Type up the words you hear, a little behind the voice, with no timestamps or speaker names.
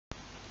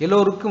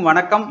எல்லோருக்கும்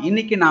வணக்கம்.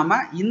 இன்னைக்கு நாம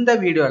இந்த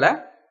வீடியோல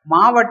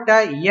மாவட்ட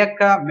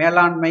இயக்க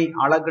மேலாண்மை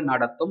அலகு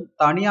நடத்தும்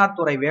தனியார்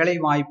துறை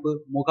வேலைவாய்ப்பு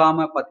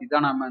முகாமை பத்தி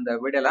தான் நம்ம இந்த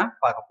வீடியோல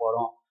பார்க்க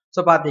போறோம். ஸோ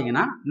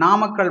பாத்தீங்கன்னா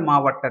நாமக்கல்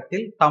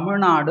மாவட்டத்தில்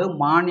தமிழ்நாடு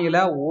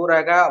மாநில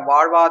ஊரக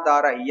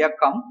வாழ்வாதார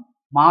இயக்கம்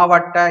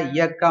மாவட்ட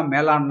இயக்க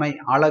மேலாண்மை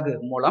அலகு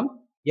மூலம்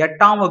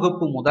 8ஆம்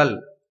வகுப்பு முதல்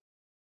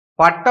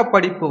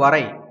பட்டப்படிப்பு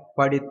வரை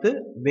படித்து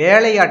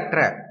வேலையற்ற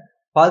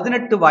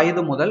 18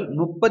 வயது முதல்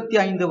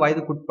 35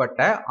 வயதுக்குட்பட்ட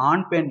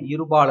ஆண் பெண்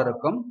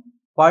இருபாலருக்கும்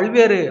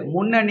பல்வேறு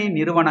முன்னணி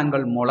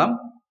நிறுவனங்கள் மூலம்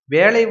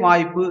வேலை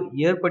வாய்ப்பு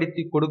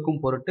ஏற்படுத்தி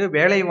கொடுக்கும் பொருட்டு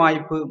வேலை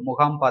வாய்ப்பு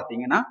முகாம்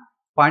பார்த்தீங்கன்னா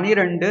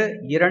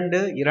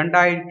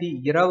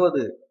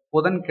 12/2/2020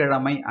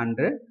 புதன்கிழமை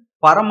அன்று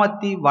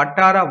பரமத்தி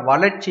வட்டார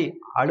வளர்ச்சி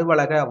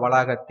அலுவலக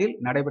வளாகத்தில்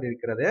நடைபெற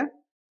இருக்கிறது.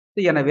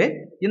 எனவே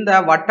இந்த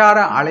வட்டார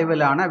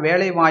அளவிலான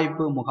வேலை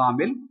வாய்ப்பு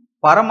முகாமில்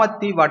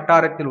பரமத்தி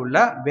வட்டாரத்தில் உள்ள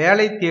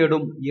வேலை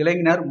தேடும்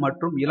இளைஞர்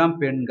மற்றும் இளம்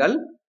பெண்கள்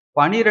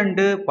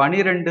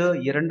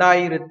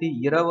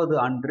 12/12/2020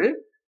 அன்று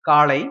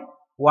காலை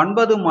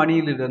 9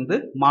 மணியிலிருந்து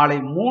மாலை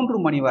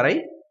 3 மணி வரை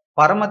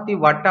பரமத்தி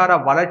வட்டார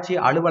வளர்ச்சி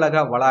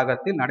அலுவலக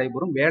வளாகத்தில்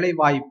நடைபெறும்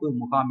வேலைவாய்ப்பு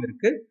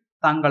முகாமிற்கு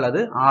தங்களது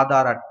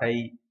ஆதார் அட்டை,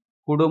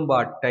 குடும்ப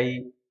அட்டை,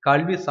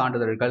 கல்வி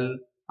சான்றிதழ்கள்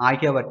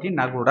ஆகியவற்றின்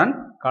நகலுடன்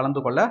கலந்து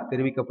கொள்ள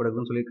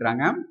தெரிவிக்கப்படுதுன்னு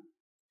சொல்லியிருக்கிறாங்க.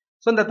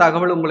 ஸோ இந்த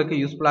தகவல் உங்களுக்கு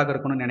யூஸ்ஃபுல்லாக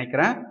இருக்கும்னு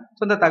நினைக்கிறேன்.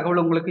 ஸோ இந்த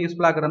தகவல் உங்களுக்கு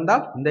யூஸ்ஃபுல்லாக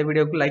இருந்தால் இந்த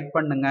வீடியோவுக்கு லைக்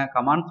பண்ணுங்க,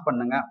 கமெண்ட்ஸ்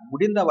பண்ணுங்க,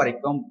 முடிந்த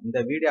வரைக்கும் இந்த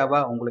வீடியோவை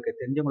உங்களுக்கு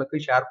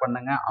தெரிஞ்சவங்களுக்கு ஷேர்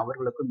பண்ணுங்க,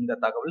 அவர்களுக்கும் இந்த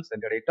தகவல்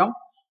சென்றடையட்டும்.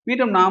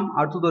 மீண்டும் நாம்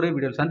அடுத்ததொரு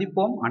வீடியோவில்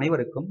சந்திப்போம்.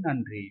 அனைவருக்கும்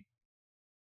நன்றி.